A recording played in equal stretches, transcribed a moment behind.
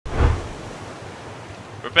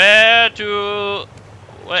Prepare to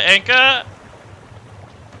anchor.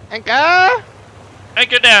 Anchor!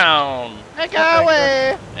 Anchor down. Anchor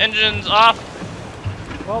away! Engines off.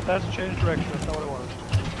 Well, that's changed direction. That's not what it was.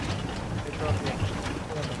 Anchor off the engine.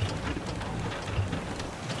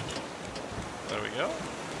 There we go.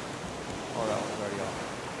 Oh, that one's already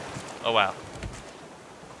off. Oh wow.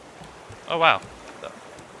 Oh wow.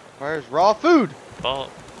 Where's raw food? Ball.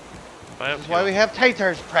 This is why we have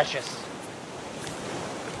taters, precious.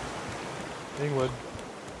 England.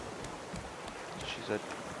 She said.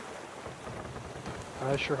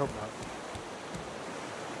 I sure hope not.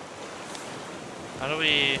 How do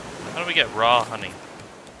we get raw honey?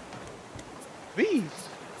 Bees.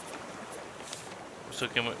 So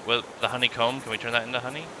can we, with the honeycomb, can we turn that into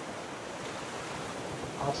honey?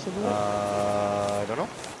 Possibly. I don't know.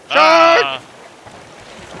 Ah!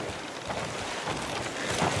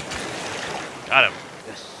 Got him.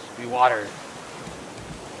 Yes, be watered.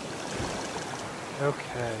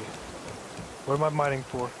 Okay. What am I mining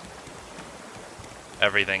for?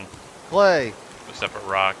 Everything Clay. except for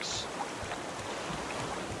rocks.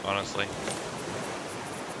 Honestly.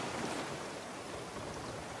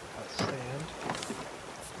 Sand.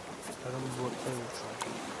 I don't remember what clay looks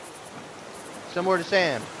like. Some more to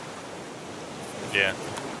sand. Yeah.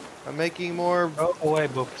 I'm making more Oh, away,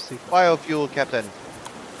 Bofasi. biofuel, Captain.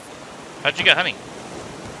 How'd you get honey?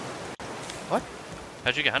 What?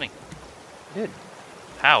 How'd you get honey? I did.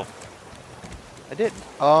 How? I did.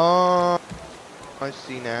 I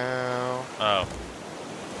see now. Oh.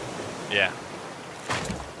 Yeah.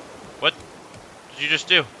 What did you just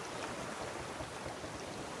do?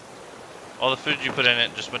 All the food you put in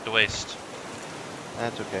it just went to waste.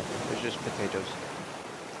 That's okay. It's just potatoes.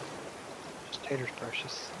 Just taters,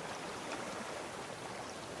 precious.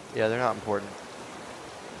 Yeah, they're not important.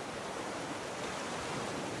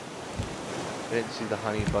 I didn't see the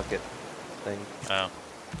honey bucket thing. Oh.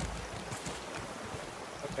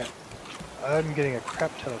 Okay. I'm getting a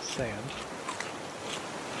crap ton of sand.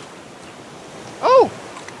 Oh!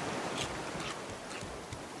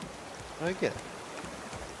 What did I get?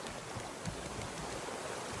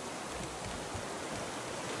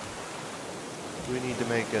 Do we need to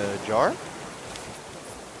make a jar?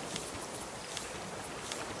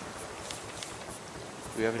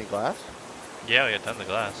 Do we have any glass? Yeah, we got tons of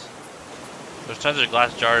glass. There's tons of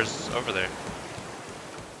glass jars over there.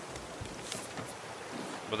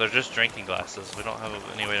 But they're just drinking glasses. We don't have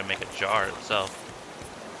any way to make a jar itself.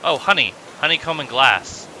 Oh, honey! Honeycomb and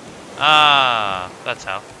glass. Ah, that's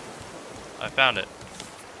how. I found it.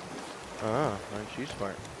 Ah, aren't you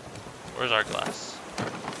smart? Where's our glass?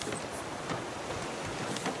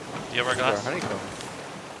 Do you have our Where's glass? our honeycomb?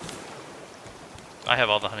 I have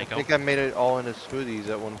all the I honeycomb. think I made it all into smoothies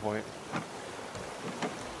at one point.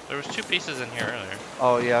 There was 2 pieces in here earlier.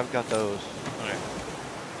 Oh yeah, I've got those. Okay.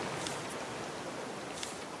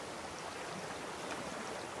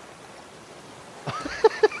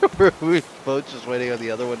 Were we both just waiting on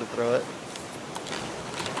the other one to throw it?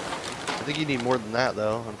 I think you need more than that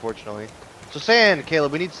though, unfortunately. So sand,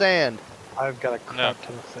 Caleb, we need sand. I've got a crap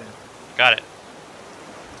ton of sand. Got it.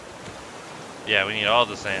 Yeah, we need all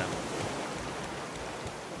the sand.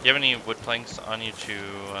 Do you have any wood planks on you to,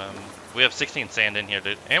 we have 16 sand in here,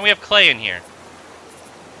 dude. And we have clay in here.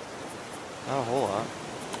 Not a whole lot.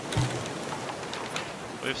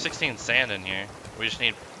 We have 16 sand in here. We just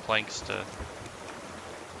need planks to...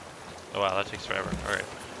 Oh wow, that takes forever. Alright.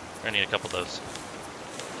 We're gonna need a couple of those.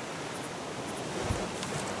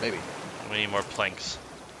 Maybe. We need more planks.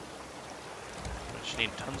 We just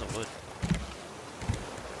need tons of wood.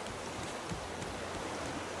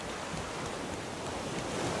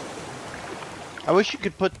 I wish you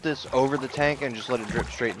could put this over the tank and just let it drip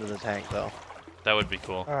straight into the tank though. That would be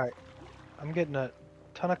cool. Alright. I'm getting a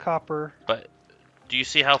ton of copper. But do you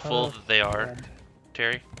see how full of they are, sand,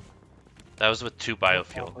 Terry? That was with 2 ton of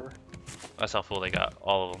biofuel. copper. That's how full they got,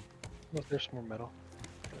 all of them. Look, there's some more metal.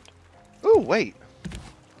 Ooh, wait.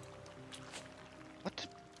 What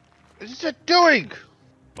is it doing?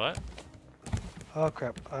 What? Oh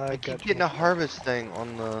crap. I got keep you. getting a harvest thing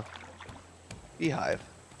on the beehive.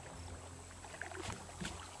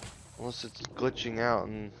 Unless it's glitching out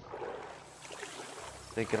and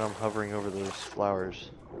thinking I'm hovering over those flowers.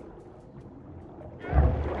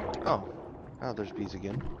 Oh. Oh, there's bees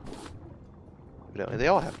again. Evidently they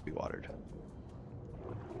all have to be watered.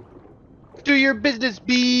 Do your business,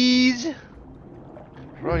 bees! We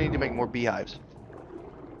really need to make more beehives.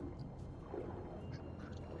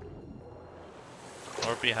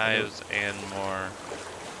 More beehives and more...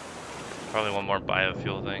 Probably one more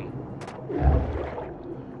biofuel thing.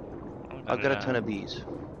 I've got a ton of bees.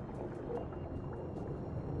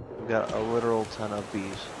 We got a literal ton of bees.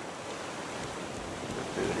 Put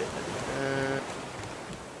food in.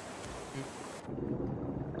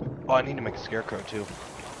 Oh, I need to make a scarecrow too.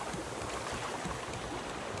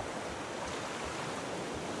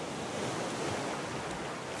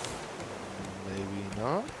 Maybe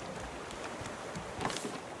not.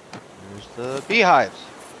 There's the beehives.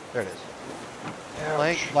 There it is.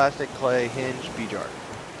 Plank, plastic, clay, hinge, bee jar.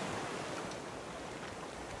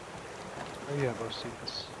 Oh yeah,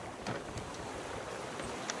 Bocephus.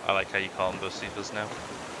 I like how you call them Bocephus now.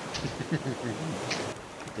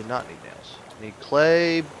 Did not need nails. Need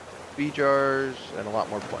clay, bee jars, and a lot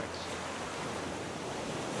more planks.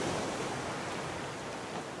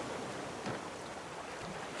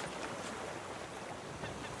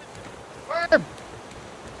 Worm!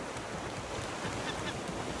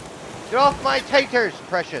 Get off my taters,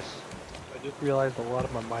 precious! I just realized a lot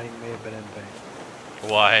of my mining may have been in vain.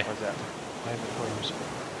 Why? What's that? My inventory was full.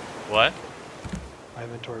 What? My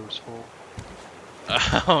inventory was full.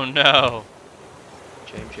 Oh no.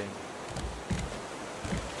 Shame.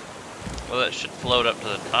 Well, that should float up to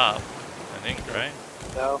the top, I think, right?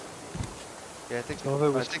 No. Yeah, I think Some of it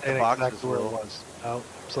was the staying boxes exactly where it will. was. No,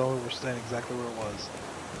 some of it was staying exactly where it was.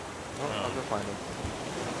 Oh, I'll Oh. go find them.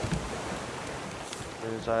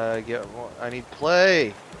 I need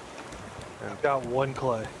clay. I've got one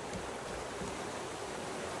clay.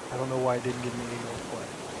 I don't know why it didn't give me any more clay.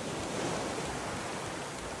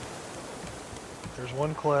 There's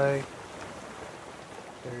one clay.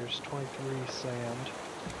 There's 23 sand.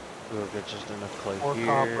 We'll get just enough clay More here.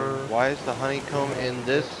 copper. Why is the honeycomb in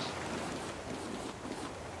this?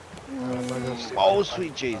 I'm gonna go see if I Oh, can sweet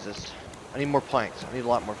find Jesus. I need more planks. I need a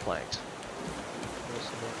lot more planks. Go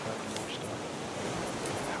see if I can find more stuff.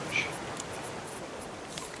 Ouch.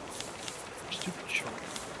 Stupid shark.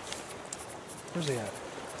 Where's he at?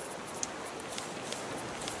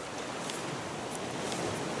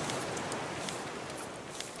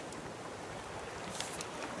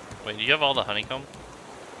 Wait, do you have all the honeycomb?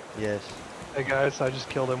 Yes. Hey guys, I just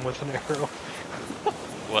killed him with an arrow.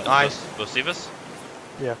 What? Nice. Bocephus?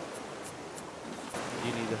 Yeah.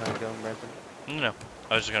 You need the honeycomb, Branson? No.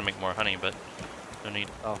 I was just gonna make more honey, but no need.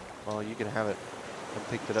 Oh, well, you can have it. I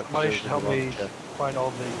picked it up. Somebody because should it was help in the me wrong chest. find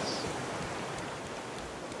all these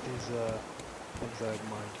things I had in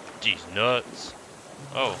mind. Geez, nuts.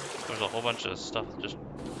 Oh, there's a whole bunch of stuff. Just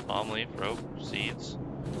palm leaf, rope, seeds,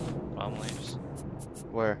 palm leaves.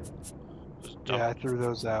 Where? Just Yeah, I dump. threw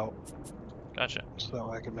those out Gotcha. so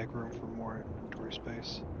I could make room for more inventory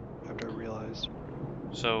space. After I realized.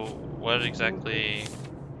 So, what exactly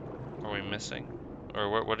are we missing? Or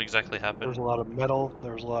what exactly There was happened? a lot of metal.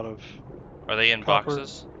 There was a lot of Are they in copper.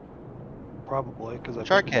 boxes? Probably because I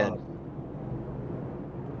Shark picked them head. up.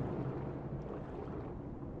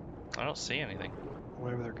 I don't see anything.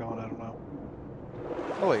 Wherever they're going, I don't know.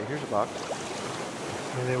 Oh, wait, here's a box.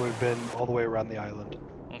 I mean, they would have been all the way around the island.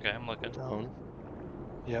 Okay, I'm looking. Stone.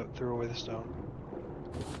 Yep, threw away the stone.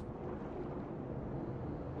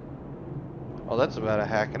 Oh, that's about a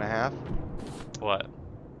hack and a half. What?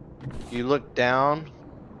 You look down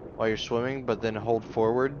while you're swimming, but then hold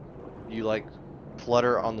forward. You, like,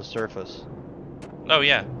 flutter on the surface. Oh,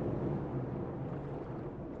 yeah.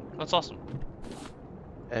 That's awesome.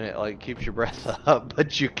 And it, like, keeps your breath up,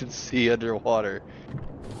 but you can see underwater.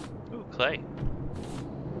 Ooh, clay.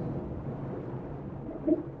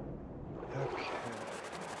 Okay.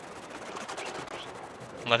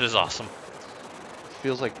 That is awesome.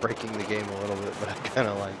 Feels like breaking the game a little bit, but I kind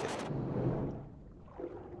of like it.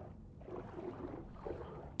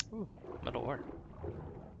 Ooh, metal ore.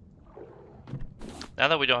 Now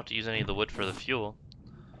that we don't have to use any of the wood for the fuel,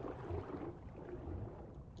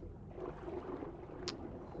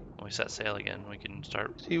 when we set sail again, we can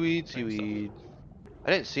start. Seaweed, Thanks, seaweed. I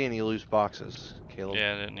didn't see any loose boxes, Caleb.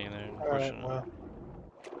 Yeah, I didn't either, Alright, unfortunately. well,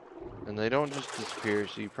 And they don't just disappear,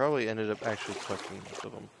 so you probably ended up actually collecting most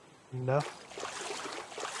of them. no.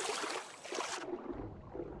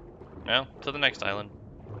 Well, to the next island.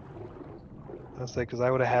 I'll say because I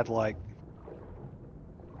would have had like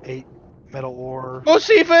 8 metal ore,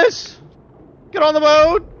 Bocephus! Get on the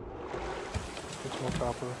boat! 6 more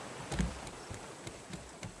copper.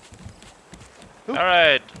 Oop.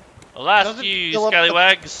 Alright, alas Doesn't you fill up the-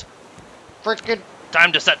 scallywags, Frickin'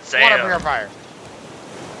 time to set water sail. purifier!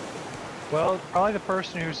 Well, probably the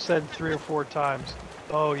person who said 3 or 4 times,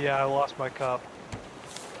 "Oh yeah, I lost my cup."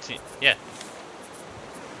 See, yeah.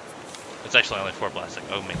 It's actually only 4 plastic.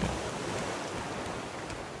 Oh, make it.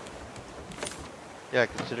 Yeah,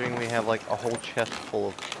 considering we have like a whole chest full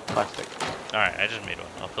of plastic. Alright, I just made one.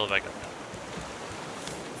 I'll fill it back up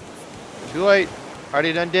now. Too late.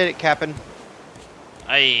 Already done did it, Captain.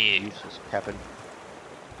 Aye. Useless, Captain.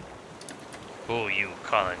 Who you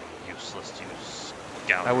calling useless, you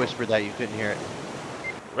scoundrel? I whispered that you couldn't hear it.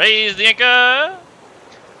 Raise the anchor!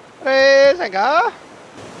 Hey, Zenga!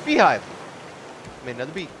 Beehive. I made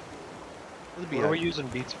another bee. Another What beehive. are we using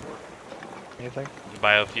beets for? Anything?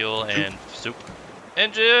 Biofuel and soup.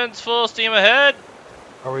 Engines full steam ahead!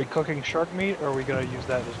 Are we cooking shark meat, or are we gonna use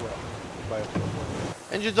that as well?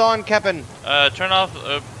 Biofuel. Engines on, Captain. Turn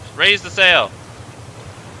off, raise the sail.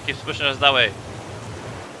 Keeps pushing us that way.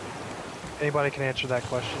 Anybody can answer that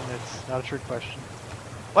question. It's not a trick question.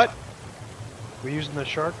 What? We using the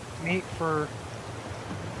shark meat for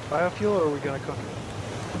biofuel, or are we gonna cook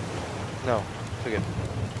it? No, took it.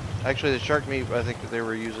 Actually, the shark meat, I think that they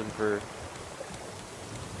were using for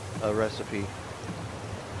a recipe.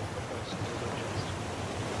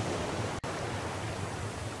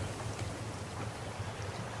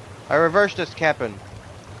 I reversed us, Captain,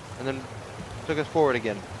 and then took us forward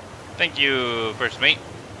again. Thank you, first mate.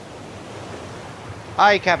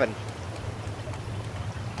 Aye, Captain.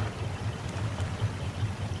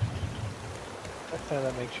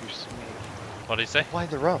 That makes you sneeze. What did he say? Why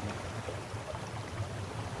the rum?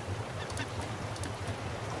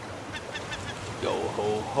 Go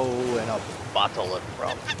ho ho and a bottle of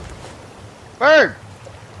rum. Bird!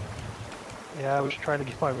 Yeah, I was trying to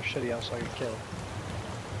get my machete out so I could kill him.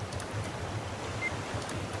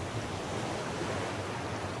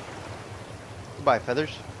 Goodbye,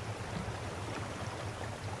 feathers.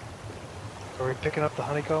 Are we picking up the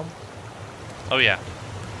honeycomb? Oh yeah.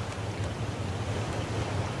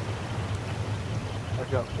 I've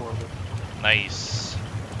got 4 of it. Nice.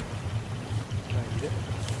 Can I eat it?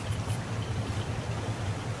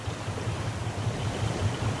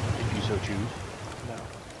 If you so choose. No,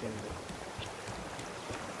 can't eat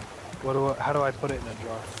it. How do I put it in a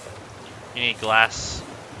jar? You need glass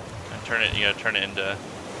and turn it. You gotta turn it into.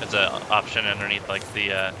 It's an option underneath like the.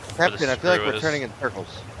 Where the Captain, I feel like screw we're is. turning in circles.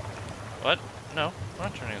 What? No, we're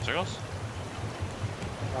not turning in circles.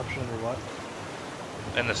 Option under what?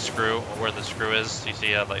 And the screw, where the screw is, you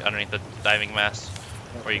see like underneath the diving mast,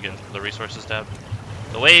 where you can the resources tab.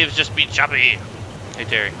 The waves just be choppy. Hey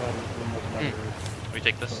Terry, we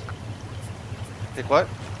take this. Take what?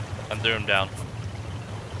 I threw him down.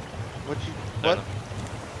 What you? Down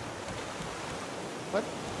What? What?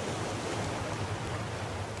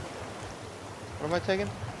 What am I taking?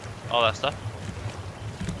 All that stuff.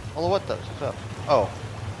 All of what does stuff? Oh.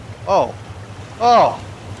 Oh. Oh.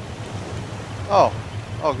 Oh.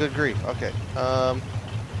 Oh, good grief. Okay.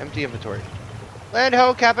 Empty inventory. Land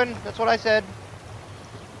ho, Captain. That's what I said.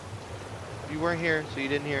 You weren't here, so you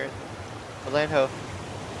didn't hear it. But land ho.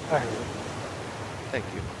 I heard it. Thank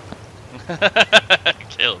you.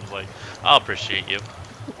 Caleb's like, I'll appreciate you.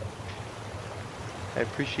 I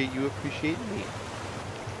appreciate you appreciating me.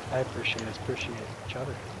 I appreciate each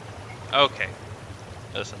other. Okay.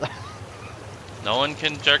 Listen. No one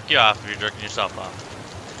can jerk you off if you're jerking yourself off.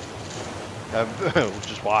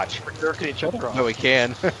 Just watch. We're jerking each other off. No, we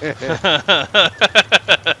can.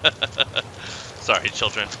 Sorry,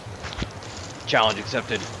 children. Challenge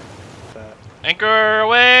accepted. Anchor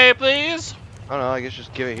away, please. I don't know. I guess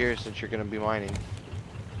just give it here since you're gonna be mining.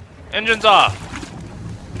 Engines off.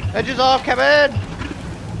 Edges off, Captain.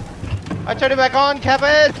 I turned it back on,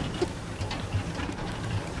 Captain.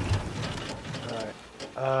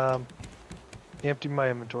 Alright. Empty my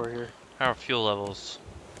inventory here. How are fuel levels?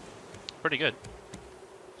 Pretty good.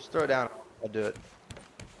 Just throw it down. I'll do it.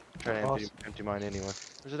 Try to Awesome. empty mine anyway.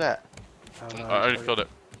 Where's it at? I don't know, I already filled it.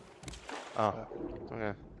 Oh.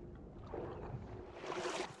 Okay.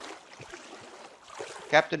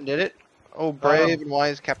 Captain did it. Oh, brave and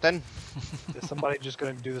wise Captain. Is somebody just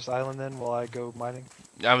going to do this island then while I go mining?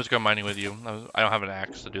 I was going mining with you. I don't have an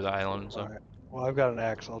axe to do the island, so. Alright. Well, I've got an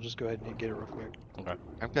axe. I'll just go ahead and get it real quick. Okay.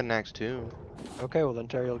 I've got an axe too. Okay, well then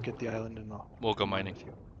Terry will get the island and I'll We'll go mine mining. with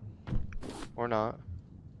you. Or not.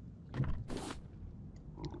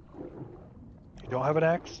 You don't have an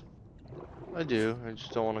axe? I do. I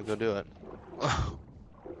just don't want to go do it.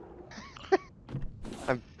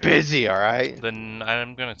 I'm busy, alright? Then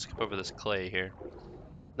I'm gonna skip over this clay here.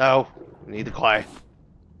 No. We need the clay.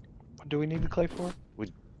 What do we need the clay for?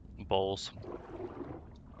 Bowls.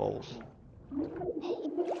 Bowls.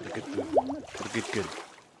 For the good food. For the good.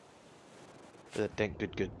 For the dank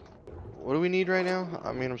good. What do we need right now?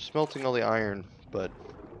 I mean, I'm smelting all the iron, but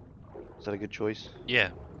is that a good choice?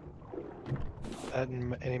 Yeah.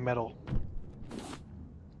 And any metal.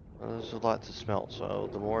 There's a lot to smelt, so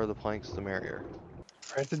the more of the planks, the merrier.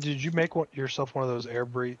 Brandon, did you make yourself one of those air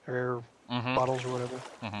Mm-hmm. bottles or whatever?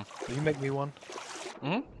 Mm-hmm. Will you make me one?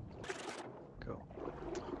 Mm-hmm. Cool.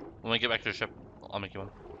 When we get back to the ship, I'll make you one.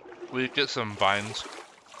 We get some vines.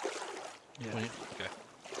 Yeah. Okay.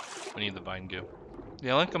 We need the vine goo. The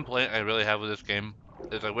only complaint I really have with this game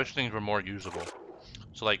is I wish things were more usable.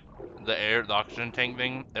 So like the oxygen tank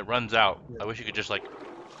thing, it runs out. Yeah. I wish you could just like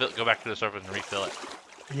go back to the surface and refill it.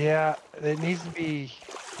 Yeah, it needs to be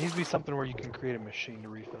something where you can create a machine to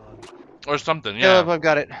refill it. Or something, yeah. Caleb, I've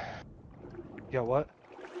got it. Yeah, what?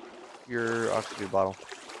 Your oxygen bottle.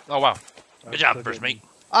 Oh wow. I'm Good job, still first getting- mate.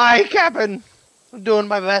 Aye, Captain. I'm doing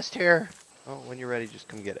my best here. Oh, when you're ready, just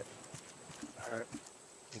come get it. Alright.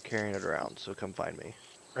 I'm carrying it around, so come find me.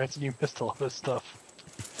 Ransom, you missed a lot of stuff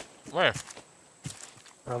Where?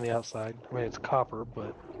 on the outside. I mean, it's copper,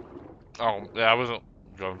 but Oh, yeah, I wasn't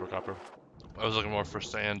going for copper. I was looking more for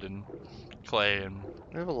sand and clay and...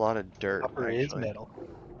 We have a lot of dirt. copper is actually. metal.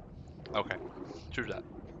 Okay. True that.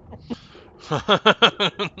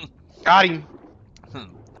 Got him.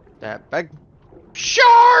 That big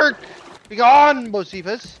shark. Be gone,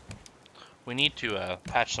 Bocephus. We need to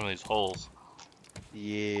patch some of these holes.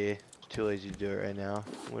 Yeah, too lazy to do it right now.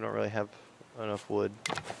 We don't really have enough wood.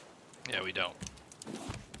 Yeah, we don't.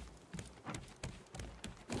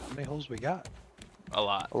 How many holes we got? A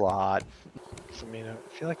lot. A lot. So, I mean, I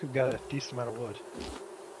feel like we've got a decent amount of wood.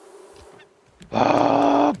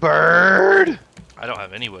 Ah, bird. I don't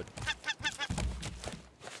have any wood.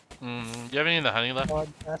 Do you have any of the honey left?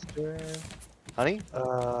 Podcaster. Honey?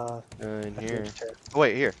 In here. Oh,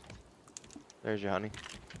 wait, here. There's your honey.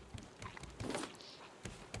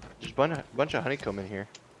 There's a bunch of honeycomb in here.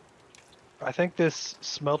 I think this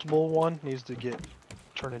smeltable one needs to get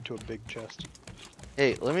turned into a big chest.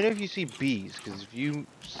 Hey, let me know if you see bees, because if you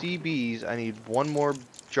see bees, I need one more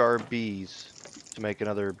jar of bees to make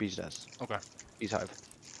another bee's nest. Okay. Bee's hive.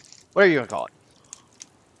 What are you gonna call it?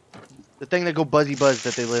 The thing that go buzzy buzz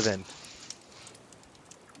that they live in.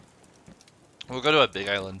 We'll go to a big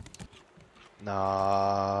island.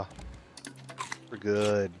 Nah. We're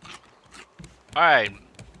good. Alright.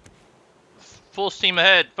 Full steam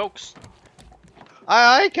ahead, folks.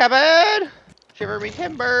 Aye, aye, Captain! Shiver me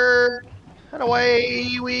timber! And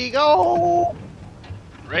away we go!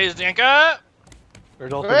 Raise the anchor.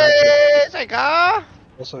 There's also 19, Raise anchor!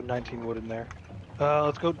 also 19 wood in there.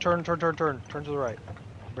 Let's go turn to the right.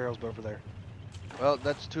 Barrel's over there. Well,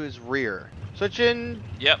 that's to his rear. Switching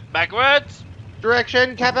Yep, backwards.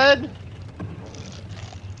 direction, Captain!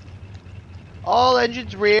 All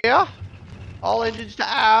engines rear. All engines to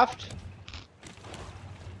aft.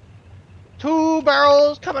 2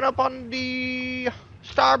 barrels coming up on the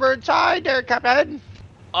starboard side there, Captain.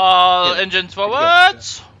 All Yeah. engines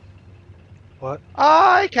forwards. What?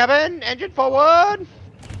 Aye, Captain. Engine forward.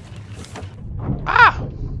 Ah!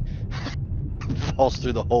 Falls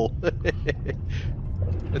through the hole.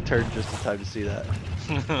 It turned just in time to see that.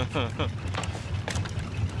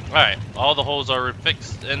 Alright, all the holes are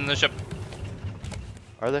fixed in the ship.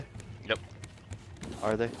 Are they? Yep.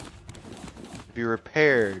 Are they? Have you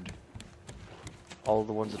repaired all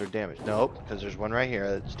the ones that are damaged? Nope, because there's one right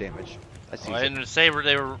here that's damaged. I see I it. didn't say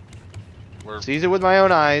they were. Sees it with my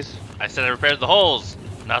own eyes. I said I repaired the holes,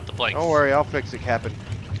 not the planks. Don't worry, I'll fix it, Captain.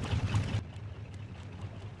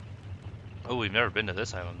 Oh, we've never been to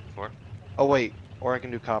this island before. Oh wait, or I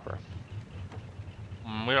can do copper.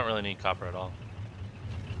 We don't really need copper at all.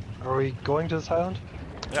 Are we going to this island?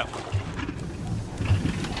 Yeah.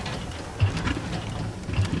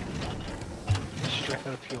 Straight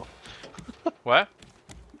out of fuel. What?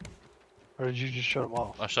 Or did you just shut them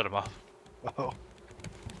off? I'll shut him off. Oh.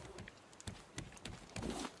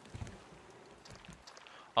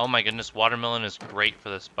 Oh my goodness, watermelon is great for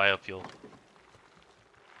this biofuel.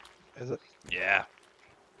 Is it? Yeah.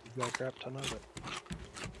 You got a crap ton of it.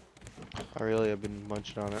 I really have been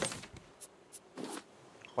munching on it.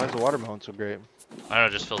 Why is the watermelon so great? I don't know,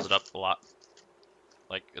 it just fills it up a lot.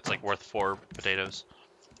 Like, it's like worth 4 potatoes.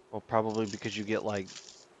 Well, probably because you get like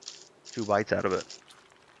 2 bites out of it.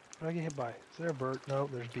 What did I get hit by? Is there a bird? No,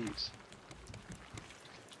 there's bees.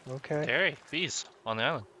 Okay. Terry, bees on the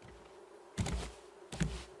island.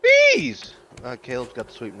 Bees! Caleb's got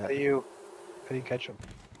the sweep How net. do you catch them?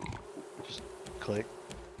 Just click.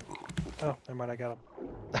 Oh, never mind, I got them.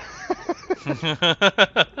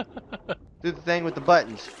 Do the thing with the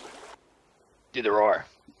buttons. Do the roar.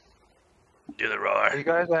 Do the Are roar. you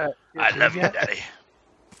guys at? I love you, daddy.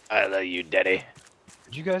 I love you, daddy.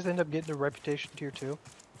 Did you guys end up getting a reputation tier 2?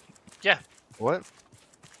 What?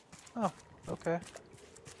 Okay.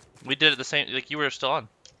 We did it the same, like you were still on.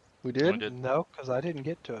 We We did? did. No, because I didn't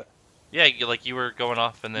get to it. Yeah, like you were going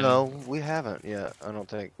off and then... No, we haven't yet, I don't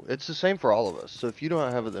think. It's the same for all of us, so if you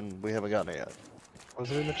don't have it, then we haven't gotten it yet.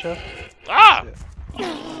 Was it in the chest? Ah!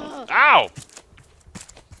 Yeah. Ow!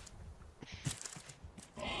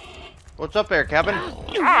 What's up there, Captain?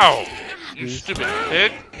 Ow! You stupid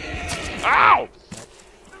pig! Ow!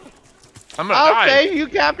 I'm gonna I'll die. save you,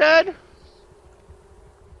 Captain.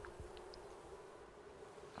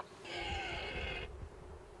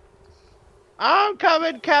 I'm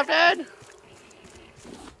coming, Captain.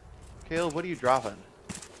 Caleb, what are you dropping?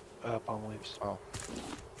 Palm leaves. Oh.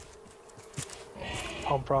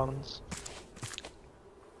 Palm fronds.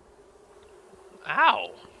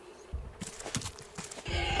 Ow!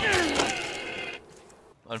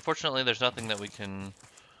 Unfortunately, there's nothing that we can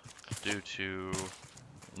do to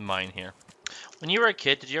mine here. When you were a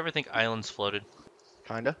kid, did you ever think islands floated?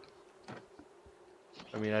 Kinda.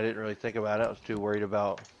 I mean, I didn't really think about it. I was too worried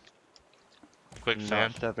about not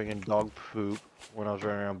Quicksand? stepping in dog poop when I was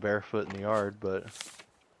running around barefoot in the yard, but...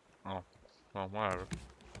 Oh, well, whatever.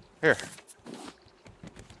 Here.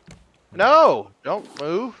 No! Don't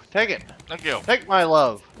move. Take it. Thank you. Take my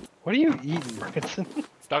love. What are you eating, Branson?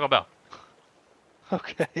 Taco Bell.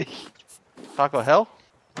 Okay. Taco Hell?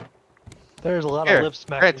 There's a lot Here, of lip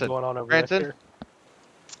smacking Branson, going on over Branson. there.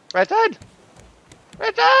 Branson!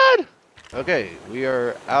 Branson! Okay, we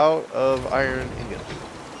are out of iron ingots.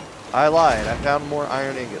 I lied. I found more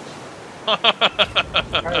iron ingots.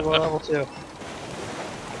 Alright, well, level 2.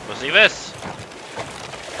 We'll see this.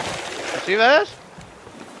 See this?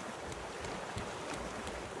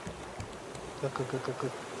 Look.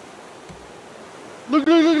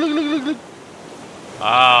 Look.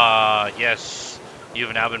 Ah, yes.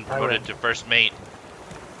 You've now been I promoted win. to first mate.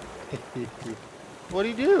 What do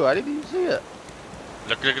you do? I didn't even see it.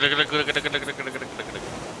 Look.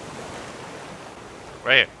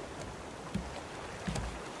 Right here.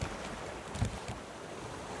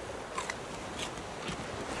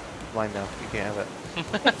 Mine now. You can't have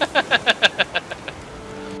it.